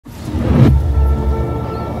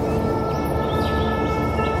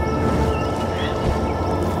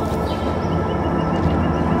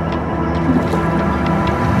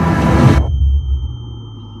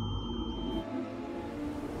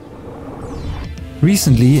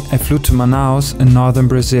Recently, I flew to Manaus in northern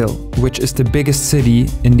Brazil, which is the biggest city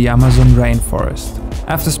in the Amazon rainforest.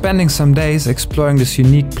 After spending some days exploring this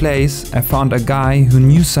unique place, I found a guy who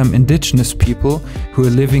knew some indigenous people who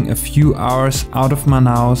were living a few hours out of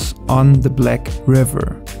Manaus on the Black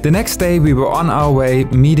River. The next day we were on our way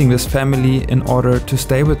meeting this family in order to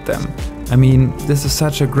stay with them. I mean, this is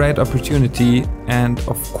such a great opportunity and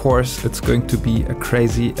of course it's going to be a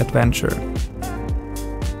crazy adventure.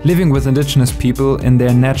 Living with indigenous people in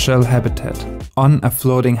their natural habitat, on a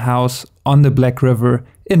floating house on the Black River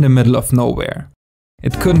in the middle of nowhere.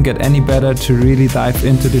 It couldn't get any better to really dive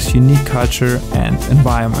into this unique culture and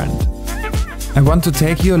environment. I want to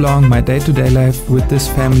take you along my day-to-day life with this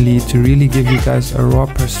family to really give you guys a raw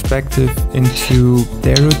perspective into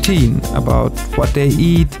their routine, about what they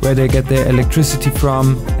eat, where they get their electricity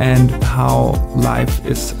from, and how life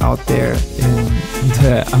is out there in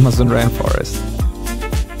the Amazon rainforest.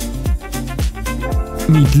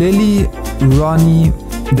 Meet Lily, Ronnie,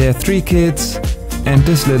 their 3 kids, and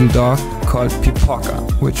this little dog called Pipoca,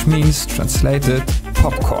 which means, translated,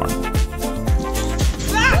 popcorn.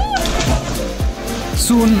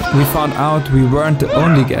 Soon we found out we weren't the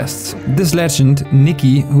only guests. This legend,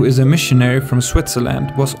 Michy, who is a missionary from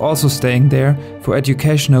Switzerland, was also staying there for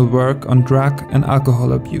educational work on drug and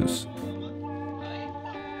alcohol abuse.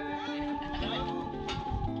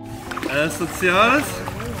 Soziales.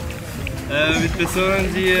 Mit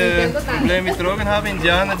Personen, die Probleme mit Drogen haben,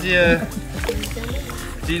 Indianer,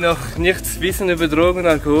 die noch nichts wissen über Drogen und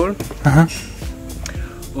Alkohol. Aha.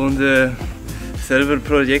 Und selber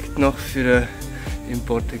Projekt noch für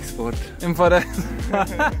Import-Export.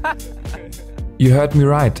 You heard me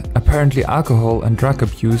right. Apparently alcohol and drug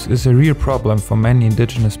abuse is a real problem for many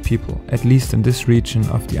indigenous people, at least in this region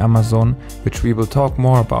of the Amazon, which we will talk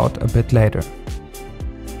more about a bit later.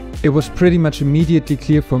 It was pretty much immediately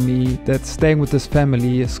clear for me that staying with this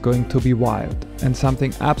family is going to be wild and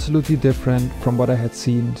something absolutely different from what I had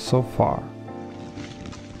seen so far.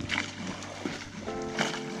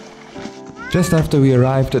 Just after we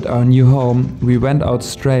arrived at our new home, we went out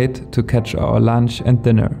straight to catch our lunch and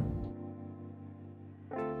dinner.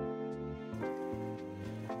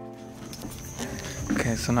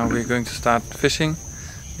 Okay, so now we're going to start fishing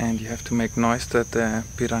and you have to make noise that the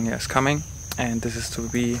piranha is coming. And this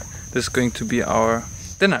is going to be our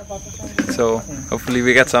dinner. So hopefully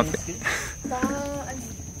we get something.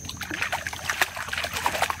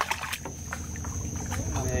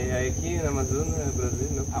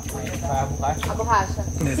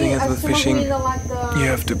 The thing is with fishing, you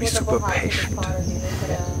have to be super patient.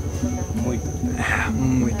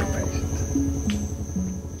 Muito patient.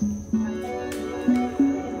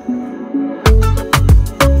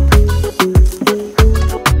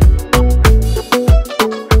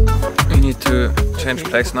 Change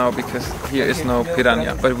place now because here is no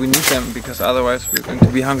piranha, but we need them because otherwise we're going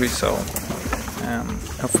to be hungry, so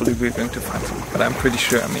hopefully we're going to find some, but I'm pretty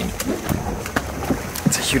sure, I mean,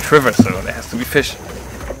 it's a huge river, so there has to be fish.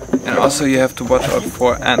 And also you have to watch out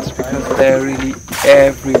for ants because they're really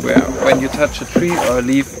everywhere. When you touch a tree or a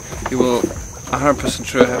leaf, you will 100%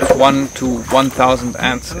 sure have 1 to 1,000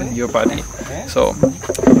 ants in your body, so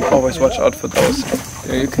always watch out for those.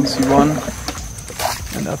 There you can see one.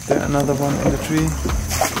 And up there another one in the tree.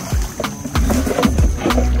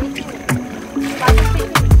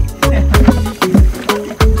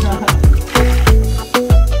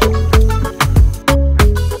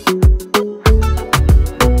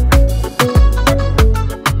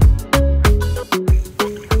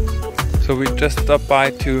 So we just stopped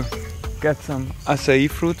by to get some acai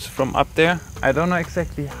fruits from up there. I don't know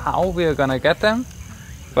exactly how we are gonna get them,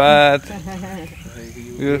 but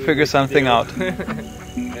we will figure something out.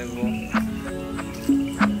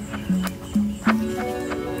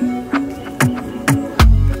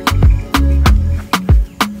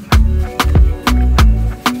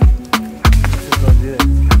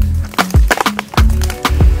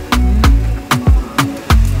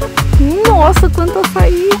 Nossa, quanto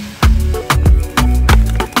açaí!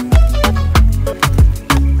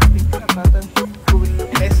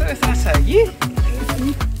 Isso é açaí?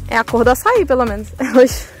 É a cor do açaí, pelo menos.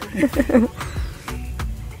 Hoje.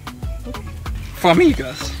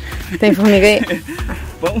 Formigas. Tem formiga aí?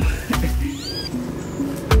 Bom.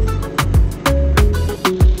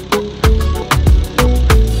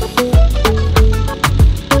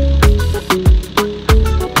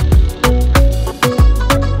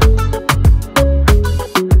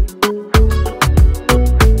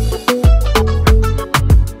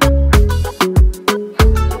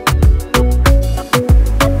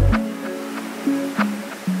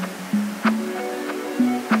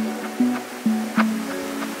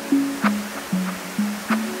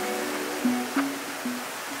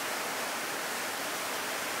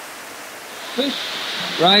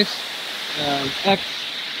 fish, rice, eggs,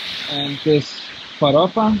 and this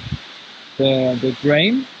farofa, the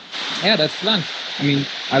grain. Yeah, that's lunch. I mean,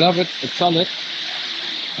 I love it, it's solid.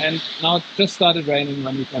 And now it just started raining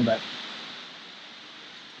when we came back.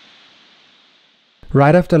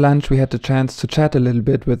 Right after lunch we had the chance to chat a little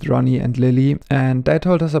bit with Ronnie and Lily, and they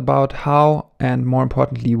told us about how, and more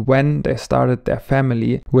importantly when, they started their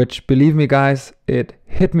family, which, believe me guys, it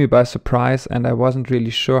hit me by surprise and I wasn't really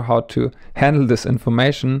sure how to handle this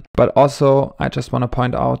information. But also I just want to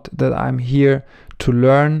point out that I'm here to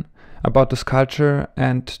learn about this culture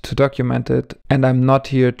and to document it, and I'm not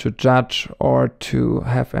here to judge or to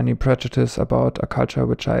have any prejudice about a culture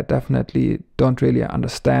which I definitely don't really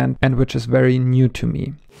understand and which is very new to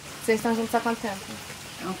me. Vocês estão juntos há quanto tempo?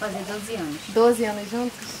 Vamos fazer 12 anos. 12 anos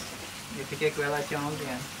juntos? Eu fiquei com ela tinha 11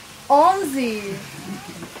 anos. 11?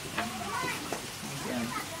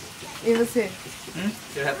 E você?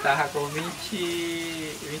 Eu já tava com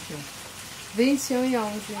 21. 21 e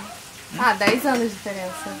 11. Ah, 10 anos de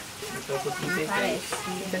diferença. Eu tô com 33. Parece.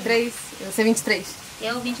 33? Você 23?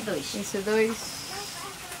 Eu 22. 22?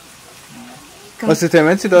 Você tem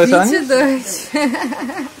 22 anos? 22.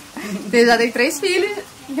 Você já tem 3 filhos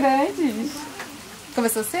grandes.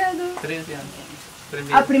 Começou cedo? 13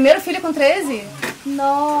 anos. Ah, primeiro filho com 13?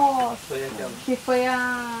 Nossa. Foi aquela. Que foi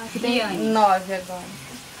a... que tem Diane. 9 agora.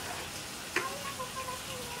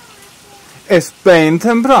 É bem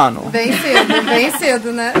temprano. Bem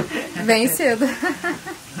cedo, né? Bem cedo.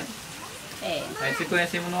 É. A gente se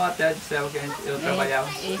conhecemos no hotel de céu que eu trabalhava.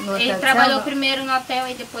 Ele trabalhou primeiro no hotel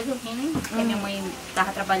e depois eu vim, porque minha mãe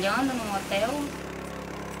estava trabalhando no hotel.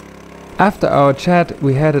 After our chat,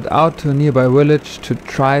 we headed out to a nearby village to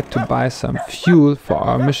try to buy some fuel for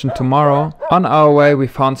our mission tomorrow. On our way we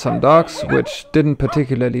found some dogs which didn't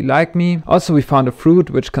particularly like me. Also we found a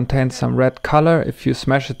fruit which contains some red color if you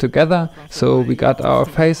smash it together, so we got our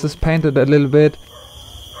faces painted a little bit.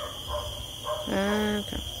 Ah,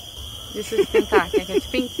 tá. Deixa eu te pintar. Quer que eu te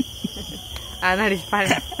pinte? Ah, nariz,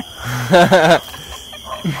 para.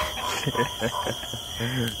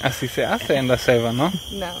 Así se hace en la selva, ¿no?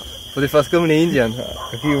 Não. Você faz como na Índia.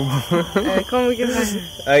 Como que faz?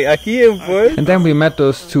 Aqui é um pouco. And then we met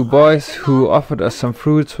those two boys who offered us some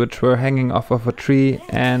fruits which were hanging off of a tree,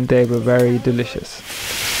 and they were very delicious.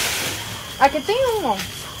 Aqui tem um, ó.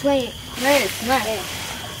 Não é esse, não é?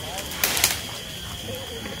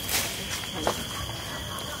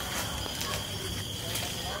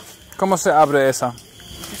 ¿Cómo se abre esa?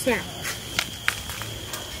 Assim, ó.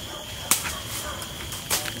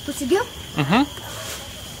 Conseguiu?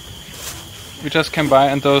 We just came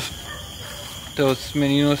by and those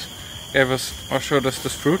meninos gave us or showed us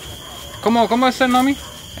this fruit. ¿Cómo es el nombre?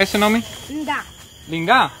 ¿Ese nombre? Linga.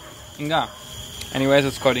 Linga. Anyways,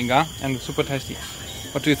 it's called linga and it's super tasty.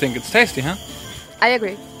 What do you think? It's tasty, huh? I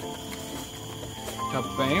agree. Tá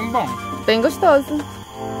bem bom. Bem gostoso.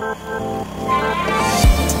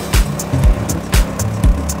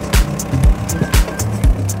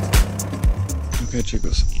 Okay,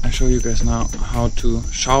 chicos, I show you guys now how to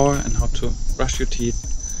shower and how to brush your teeth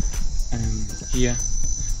here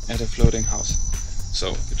at a floating house. So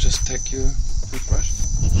you just take your toothbrush,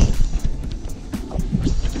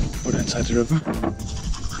 put it inside the river,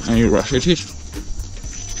 and you brush your teeth.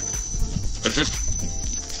 That's it.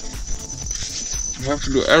 You have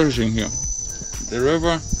to do everything here. The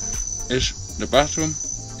river is the bathroom,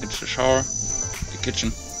 it's the shower, the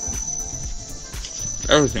kitchen,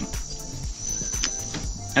 everything.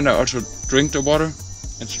 And I also drink the water,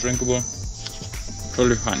 it's drinkable,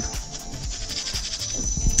 totally fine.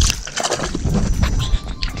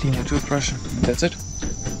 Clean your toothbrush, and that's it.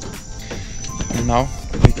 And now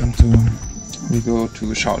we go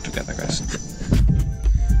to shower together, guys.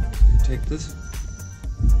 You take this.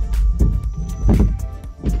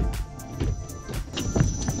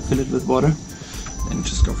 Fill it with water, and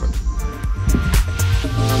just go for it.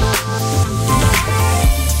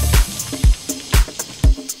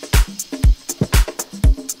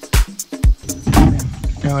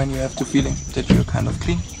 When you have the feeling that you're kind of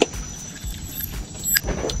clean,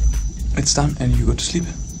 it's done and you go to sleep,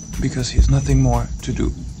 because here's nothing more to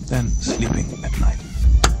do than sleeping at night.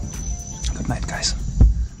 Good night, guys.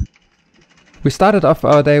 We started off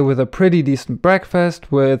our day with a pretty decent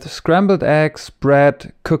breakfast with scrambled eggs,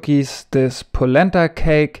 bread, cookies, this polenta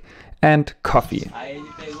cake and coffee.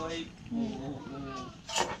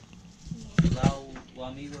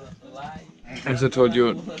 As I told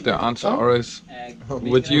you, the ants are always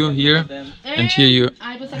with you here, and here you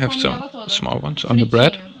have some small ones on the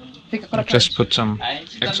bread. Just put some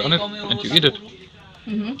eggs on it and you eat it.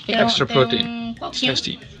 Extra protein, it's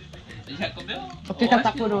tasty. O que é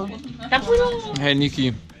tapuru? Tapuru. Hey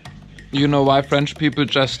Niki, you know why French people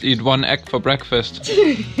just eat one egg for breakfast?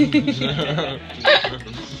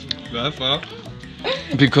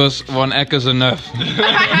 Because one egg is enough.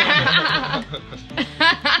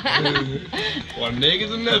 One egg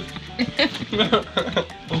is enough.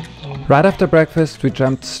 Right after breakfast, we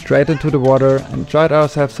jumped straight into the water, enjoyed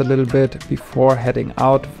ourselves a little bit before heading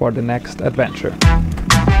out for the next adventure.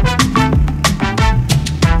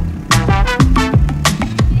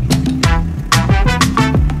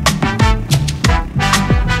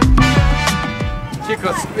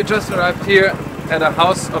 Chicos, we just arrived here at a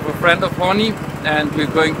house of a friend of Horny, and we're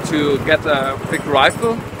going to get a big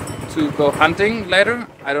rifle to go hunting later.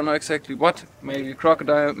 I don't know exactly what, maybe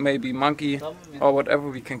crocodile, maybe monkey, or whatever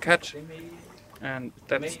we can catch. And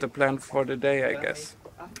that's the plan for the day, I guess.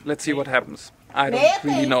 Let's see what happens. I don't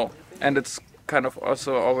really know. And it's kind of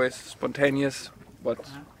also always spontaneous what's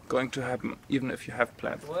going to happen, even if you have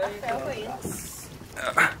plans.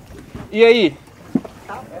 E aí?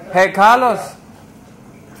 Hey Carlos,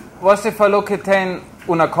 você falou que tem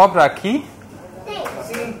uma cobra aqui?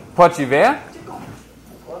 Sim. Pode ver?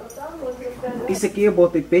 Isso aqui eu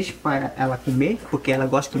botei peixe para ela comer, porque ela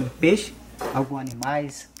gosta de peixe. Alguns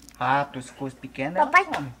animais, ratos, coisas pequenas. Papai,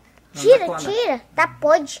 ela come. tira, tá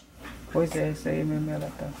pode. Pois é, isso aí mesmo ela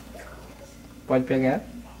tá. Pode pegar?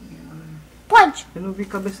 Pode. Eu não vi a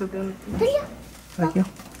cabeça dela aqui. Ali, Aqui, ó.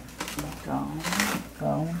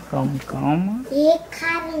 Calma. E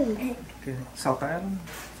caramba. Saltar ela,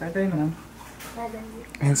 sai daí não.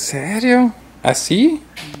 Em sério? Assim?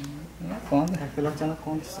 Anaconda, é filhote de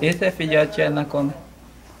anaconda. Esse é filhote de anaconda.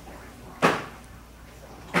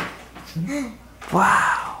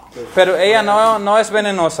 Uau! Pero ella no es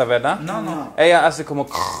venenosa, ¿verdad? Não. Ella hace como...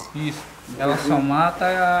 Isso. Ela só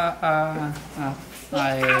mata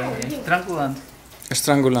estrangulando.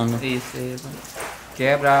 Estrangulando. Isso.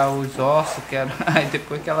 Quebra os ossos, aí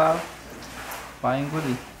depois que ela vai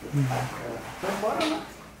engolir.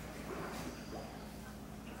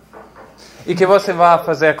 E que você vai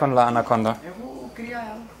fazer com a anaconda? Eu vou criar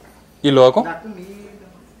ela. E logo? Dar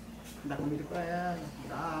comida pra ela,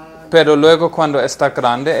 dar água. Pero luego quando está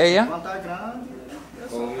grande ella? Quando tá grande, eu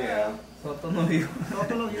solto ela. Solto no rio.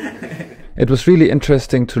 It was really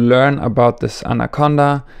interesting to learn about this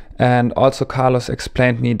anaconda, and also Carlos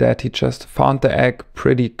explained me that he just found the egg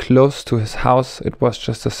pretty close to his house. It was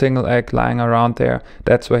just a single egg lying around there.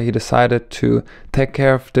 That's where he decided to take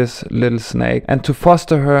care of this little snake and to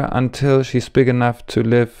foster her until she's big enough to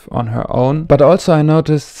live on her own. But also I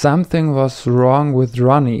noticed something was wrong with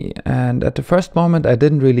Ronnie, and at the first moment I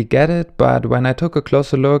didn't really get it, but when I took a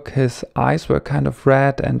closer look, his eyes were kind of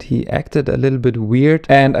red and he acted a little bit weird,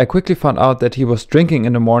 and I quickly found out that he was drinking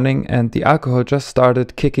in the morning and the alcohol just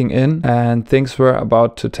started kicking in and things were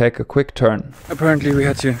about to take a quick turn. Apparently we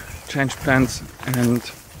had to change plans,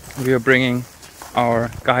 and we are bringing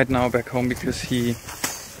our guide now back home because he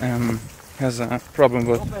has a problem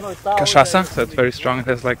with cachaça, so it's very strong. It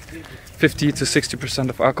has like 50 to 60%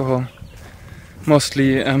 of alcohol,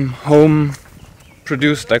 mostly home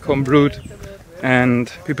produced, like home brewed,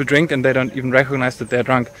 and people drink and they don't even recognize that they're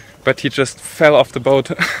drunk. But he just fell off the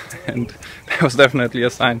boat and that was definitely a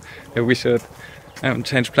sign that we should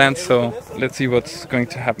change plans, so let's see what's going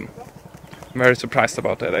to happen. I'm very surprised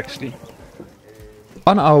about that actually.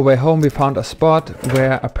 On our way home we found a spot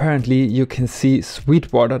where apparently you can see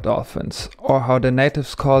sweetwater dolphins, or how the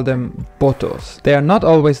natives call them, Botos. They are not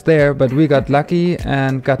always there, but we got lucky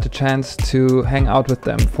and got the chance to hang out with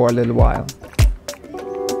them for a little while.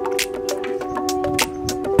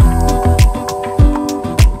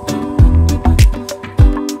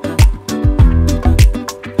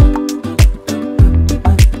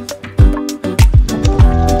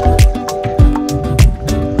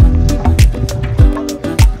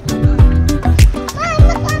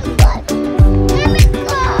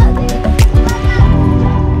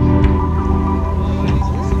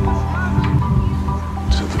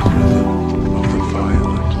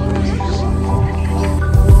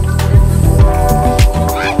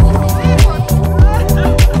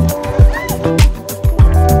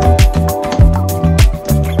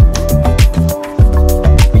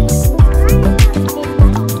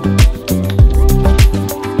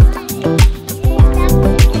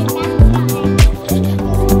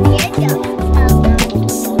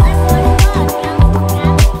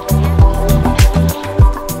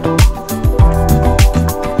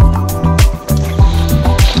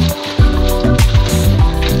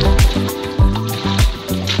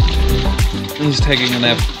 He's taking a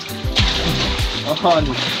nap.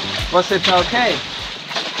 Você tá ok?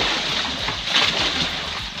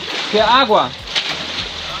 Quer água?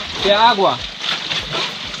 Que água?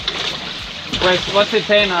 Pues você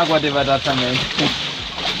tem água de verdade também.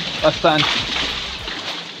 Bastante.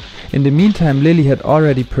 In the meantime, Lily had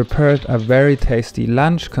already prepared a very tasty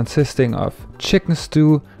lunch consisting of chicken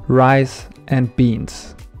stew, rice and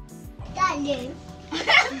beans. Dale.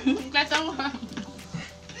 Tá tão... Tá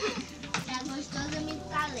gostoso, eu me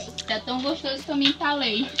calei. Tá tão gostoso que eu me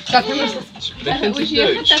entalei. Tá tão gostoso. O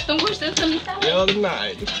giro tá tão gostoso que eu me entalei.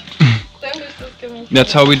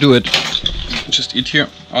 That's how we do it. Just eat here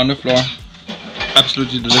on the floor.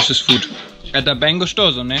 Absolutely delicious food. É tá bem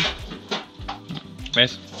gostoso, né?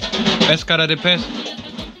 Ves? Ves, cara de pez?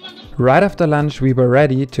 Right after lunch we were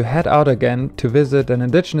ready to head out again to visit an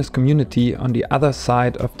indigenous community on the other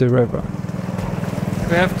side of the river.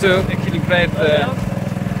 We have to equilibrate the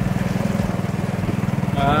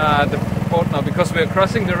boat now because we are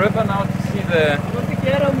crossing the river now to see the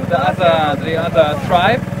other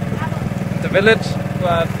tribe, the village,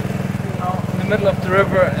 but in the middle of the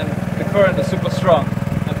river and the current is super strong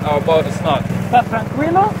and our boat is not. Tá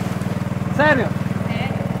tranquilo? Sério?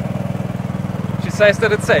 She says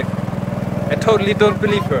that it's safe. I totally don't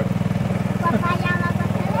believe her.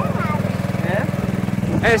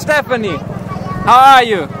 Hey Stephanie, how are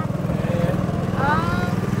you?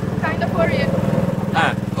 Kind of worried.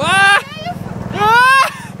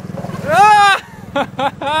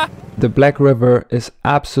 The Black River is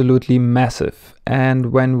absolutely massive,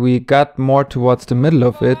 and when we got more towards the middle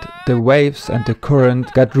of it, the waves and the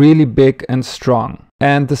current got really big and strong.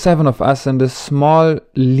 And the 7 of us in this small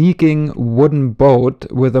leaking wooden boat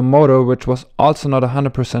with a motor which was also not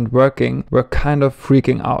 100% working were kind of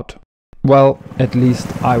freaking out. Well, at least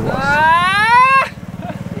I was.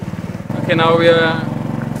 Okay, now we are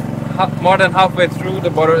more than halfway through. The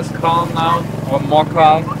water is calm now, or more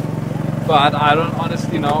calm. But I don't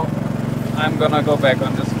honestly know. I'm gonna go back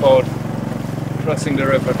on this boat crossing the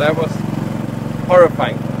river. That was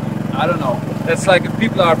horrifying. I don't know. It's like if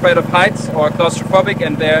people are afraid of heights or claustrophobic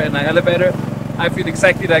and they're in an elevator. I feel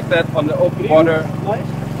exactly like that on the open water.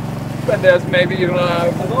 When there's maybe even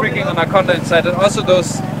a freaking anaconda inside. And also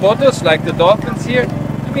those Botos, like the dolphins here.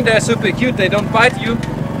 I mean, they're super cute. They don't bite you.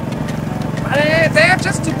 But they are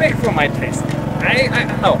just too big for my taste.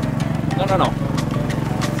 No.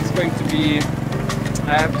 It's going to be...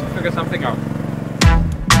 I have to figure something out.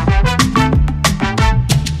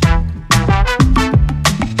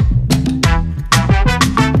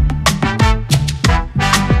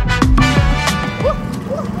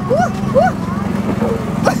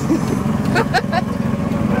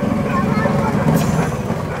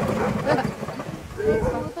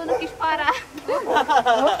 Eu não quis parar.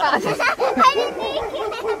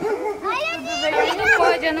 Não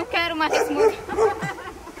pode, eu não quero mais esse motor.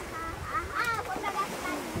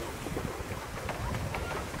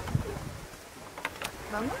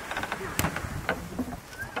 Vamos?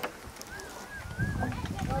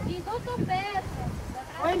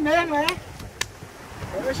 Oi mesmo, é?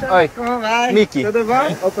 Oi, Como vai? Michy. Tudo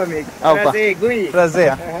bom? Opa, Michy. Opa. Prazer, Gui.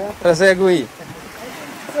 Prazer. Prazer, Gui.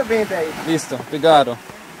 Tudo bem daí? Visto, obrigado.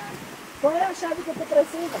 Qual é a chave que tu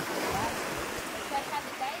precisa?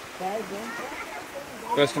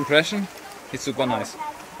 First impression? It's super nice.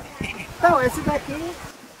 Então, esse daqui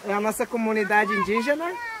é a nossa comunidade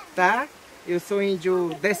indígena, tá? Eu sou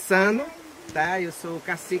índio Dessano, tá? Eu sou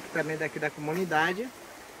cacique também daqui da comunidade.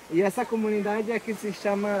 E essa comunidade aqui se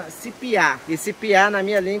chama Cipiá. E Cipiá, na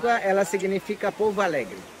minha língua, ela significa povo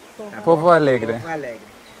alegre. Tá? Povo alegre. Povo alegre.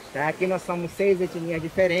 Tá? Aqui nós somos 6 etnias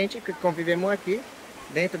diferentes que convivemos aqui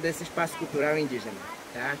dentro desse espaço cultural indígena.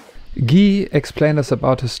 Tá? Guy explained us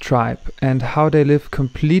about his tribe and how they live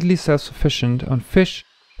completely self-sufficient on fish,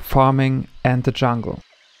 farming and the jungle.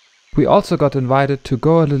 We also got invited to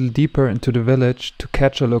go a little deeper into the village to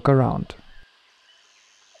catch a look around.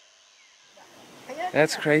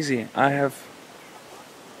 That's crazy. I have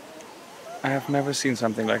never seen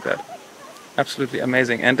something like that. Absolutely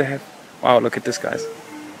amazing. And they have... Wow, look at this, guys.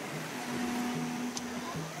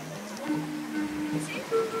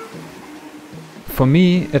 For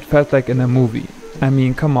me, it felt like in a movie. I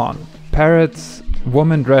mean, come on. Parrots,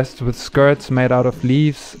 women dressed with skirts made out of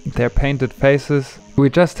leaves, their painted faces. We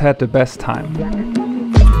just had the best time.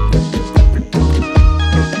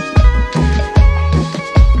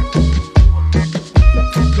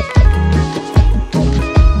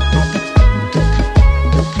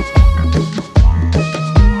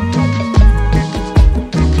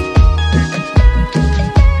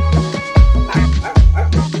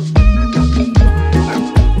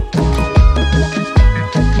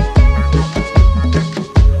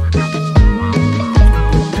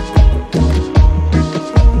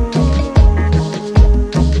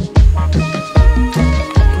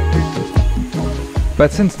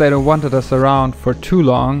 But since they don't wanted us around for too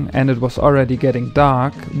long and it was already getting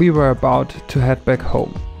dark, we were about to head back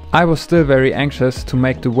home. I was still very anxious to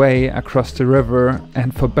make the way across the river,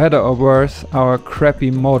 and for better or worse, our crappy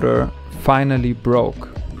motor finally broke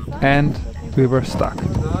and we were stuck.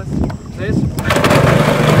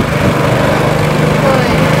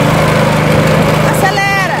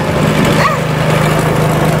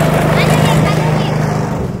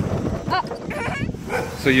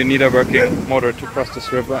 So you need a working motor to cross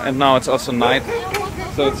this river, and now it's also night,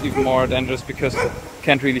 so it's even more dangerous because you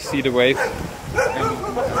can't really see the waves. I'm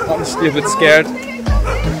honestly a bit scared.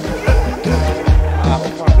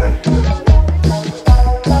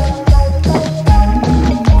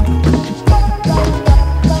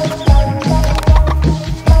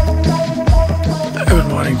 Good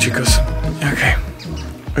morning, chicos. Okay,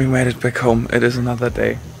 we made it back home. It is another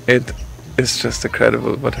day. It is just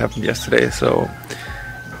incredible what happened yesterday. So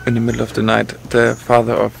in the middle of the night, the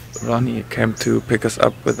father of Ronnie came to pick us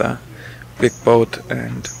up with a big boat,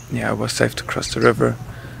 and yeah, it was safe to cross the river.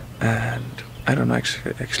 And I don't know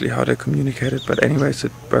actually how they communicated, but anyways,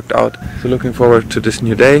 it worked out. So looking forward to this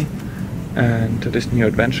new day and to this new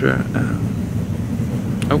adventure.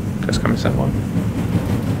 Oh, there's coming someone.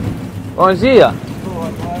 Bom dia!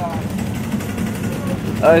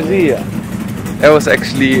 Bom dia! That was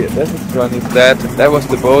actually, this is Ronnie's dad. That was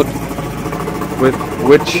the boat with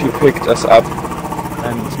which he picked us up,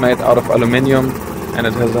 and it's made out of aluminium and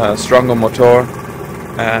it has a stronger motor.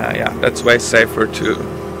 Yeah, that's way safer to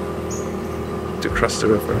cross the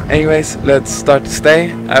river. Anyways, let's start the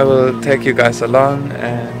stay. I will take you guys along,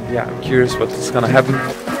 and yeah, I'm curious what's gonna happen.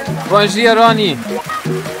 Bom dia, Ronnie!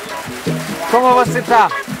 Como você tá?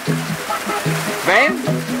 Bem?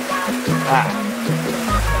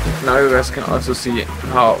 Now you guys can also see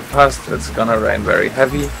how fast it's gonna rain, very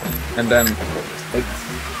heavy, and then it's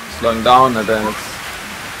slowing down, and then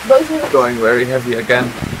it's going very heavy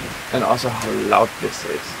again, and also how loud this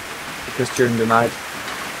is, because during the night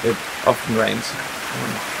it often rains.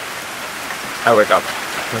 I wake up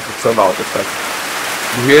because it's so loud. It's like,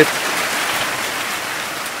 you hear it?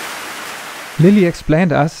 Lily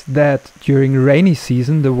explained us that during rainy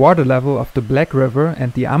season the water level of the Black River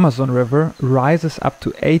and the Amazon River rises up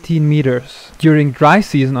to 18 meters. During dry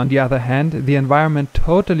season, on the other hand, the environment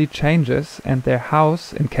totally changes, and their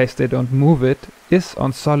house, in case they don't move it, is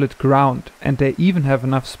on solid ground, and they even have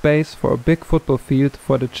enough space for a big football field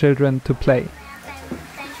for the children to play.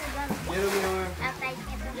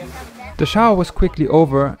 The shower was quickly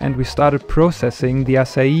over, and we started processing the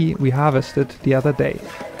acai we harvested the other day.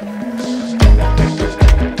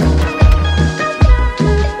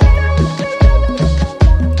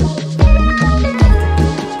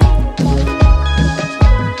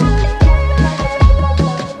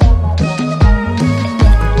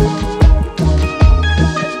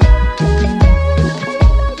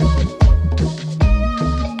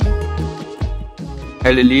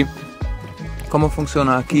 Hey Lili, como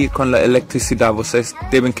funciona aqui com a eletricidade? Vocês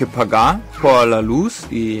devem que pagar por a luz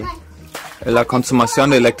e a consumação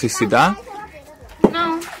de eletricidade?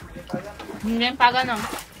 Não, ninguém paga não.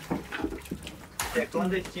 É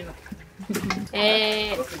clandestino.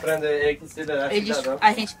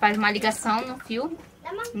 A gente faz uma ligação no fio,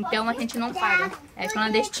 então a gente não paga. É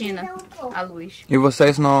clandestina a luz. E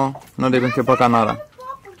vocês não devem que pagar nada?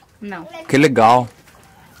 Não. Que legal!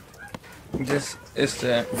 This is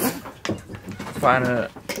the final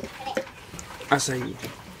acai.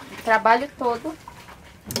 Trabalho todo.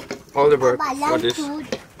 All the work for this.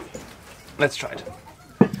 Let's try it.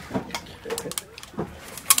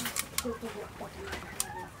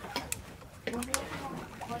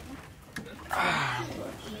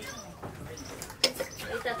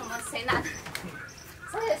 Ele tá tomando sem nada.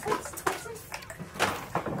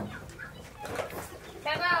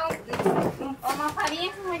 Pega uma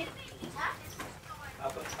farinha.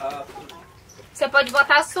 Você pode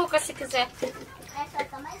botar açúcar se quiser.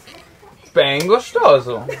 Bem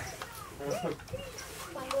gostoso.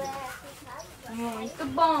 Muito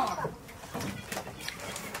bom.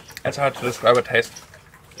 It's hard to describe a taste.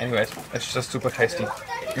 Anyways, it's just super tasty.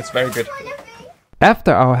 It's very good.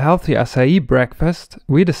 After our healthy acai breakfast,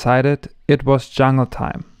 we decided it was jungle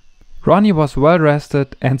time. Ronnie was well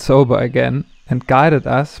rested and sober again and guided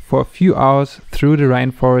us for a few hours through the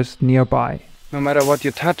rainforest nearby. No matter what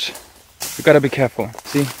you touch, you gotta be careful.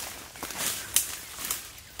 See?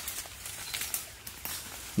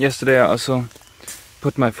 Yesterday I also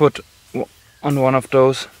put my foot on one of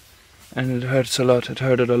those and it hurts a lot, it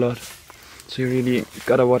hurted a lot. So you really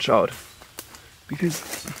gotta watch out. Because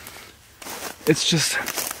it's just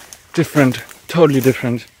different, totally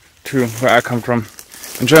different to where I come from.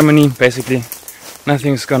 In Germany, basically,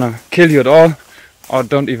 nothing's gonna kill you at all, or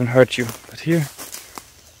don't even hurt you. But here,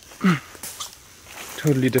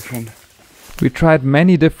 totally different. We tried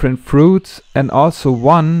many different fruits and also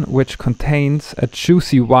one which contains a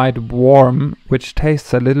juicy white worm which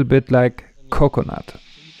tastes a little bit like coconut.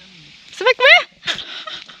 Smack mehr!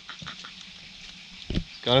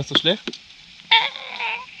 Gar nicht so schlecht.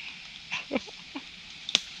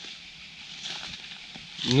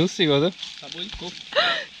 Nussig, oder?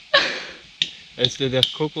 Es ist der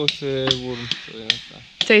Kokoswurm.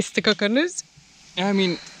 Taste the coconut. I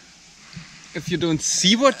mean, if you don't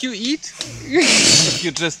see what you eat, if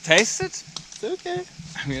you just taste it, it's okay.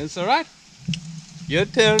 I mean, it's alright. Your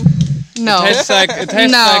turn. No. It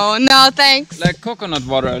tastes no, thanks. like coconut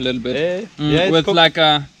water a little bit. Yeah, With like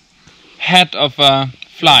a head of a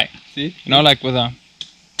fly. See? You know, like with a...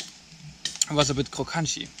 It was a bit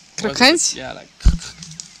croquanchy. Crocodiles? Yeah, like...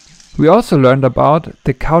 We also learned about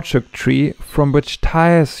the caoutchouc tree from which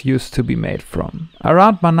tires used to be made from.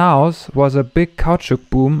 Around Manaus was a big caoutchouc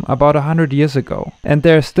boom about 100 years ago, and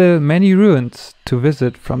there are still many ruins to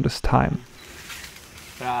visit from this time.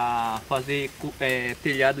 Pra fazer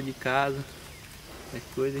telhado de casa, as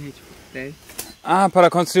coisas a gente tem. Ah, para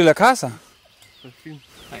construir a casa?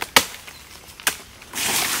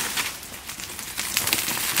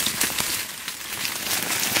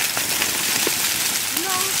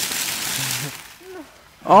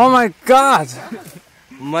 Oh my god!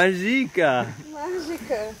 Mágica!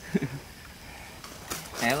 Mágica.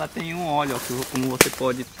 Ela tem óleo, ó, como você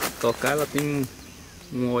pode tocar, ela tem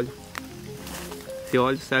óleo. Esse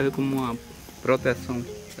óleo serve como uma proteção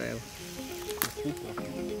para ela.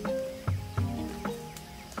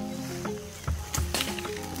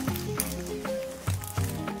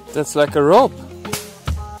 That's like a rope.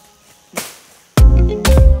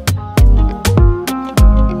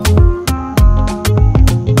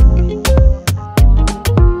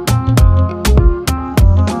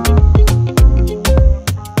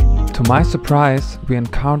 To my surprise, we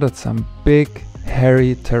encountered some big,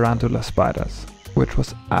 hairy tarantula spiders, which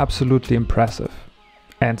was absolutely impressive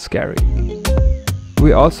and scary.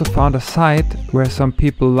 We also found a site where some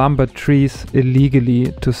people lumbered trees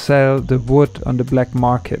illegally to sell the wood on the black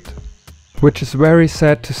market, which is very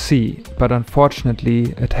sad to see, but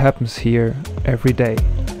unfortunately it happens here every day.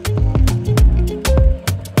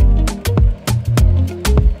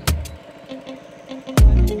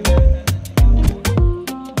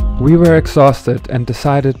 We were exhausted and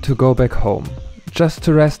decided to go back home, just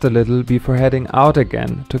to rest a little before heading out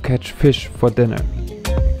again to catch fish for dinner.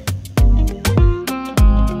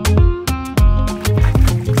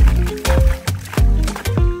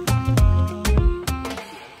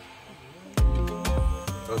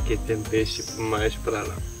 Ok, tem peixe mais pra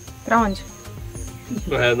lá. Pra onde?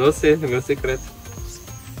 É, não sei, é meu secreto.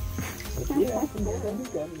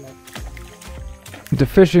 The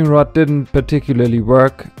fishing rod didn't particularly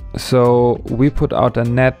work, so we put out a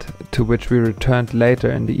net to which we returned later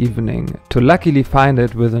in the evening to luckily find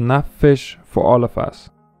it with enough fish for all of us.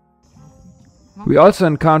 We also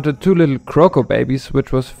encountered two little croco babies,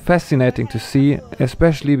 which was fascinating to see,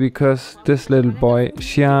 especially because this little boy,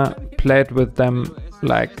 Chien, played with them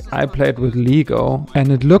like I played with Lego,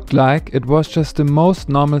 and it looked like it was just the most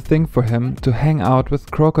normal thing for him to hang out with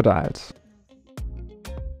crocodiles.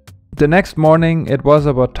 The next morning it was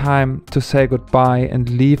about time to say goodbye and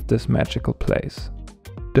leave this magical place.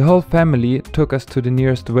 The whole family took us to the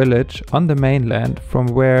nearest village on the mainland, from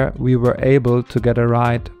where we were able to get a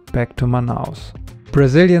ride back to Manaus.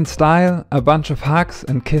 Brazilian style, a bunch of hugs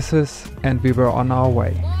and kisses, and we were on our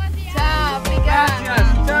way. Tchau, obrigada.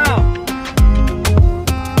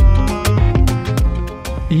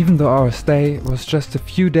 Even though our stay was just a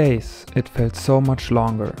few days, it felt so much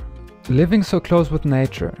longer. Living so close with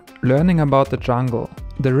nature, learning about the jungle,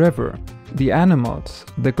 the river, the animals,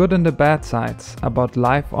 the good and the bad sides about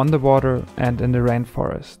life on the water and in the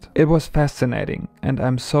rainforest. It was fascinating, and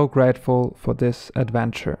I'm so grateful for this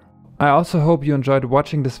adventure. I also hope you enjoyed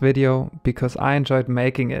watching this video, because I enjoyed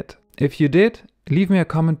making it. If you did, leave me a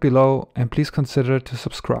comment below and please consider to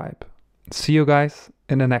subscribe. See you guys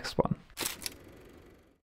in the next one.